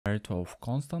of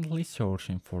constantly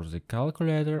searching for the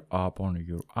calculator app on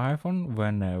your iPhone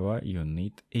whenever you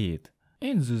need it.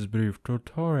 In this brief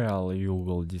tutorial, you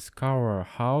will discover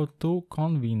how to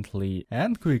conveniently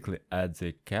and quickly add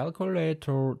the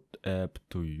calculator app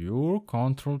to your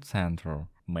control center,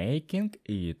 making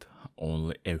it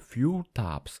only a few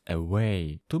taps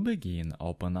away. To begin,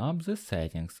 open up the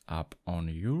Settings app on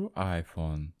your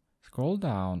iPhone. Scroll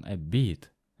down a bit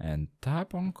and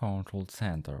tap on Control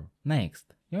Center.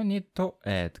 Next, you need to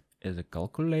add the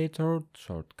calculator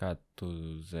shortcut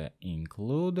to the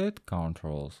included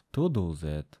controls. To do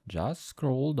that, just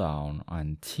scroll down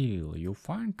until you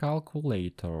find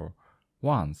calculator.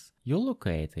 Once you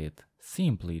locate it,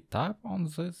 simply tap on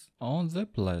the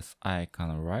plus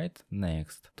icon right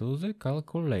next to the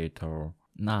calculator.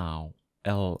 Now,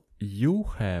 all you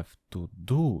have to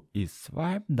do is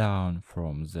swipe down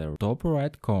from the top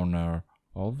right corner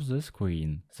of the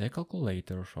screen. The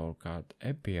calculator shortcut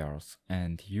appears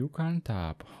and you can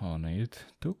tap on it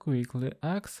to quickly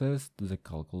access the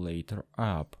calculator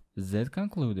app. That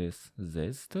concludes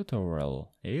this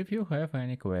tutorial. If you have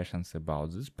any questions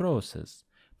about this process,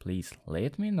 please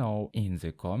let me know in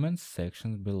the comments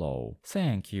section below.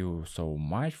 Thank you so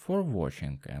much for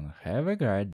watching and have a great day.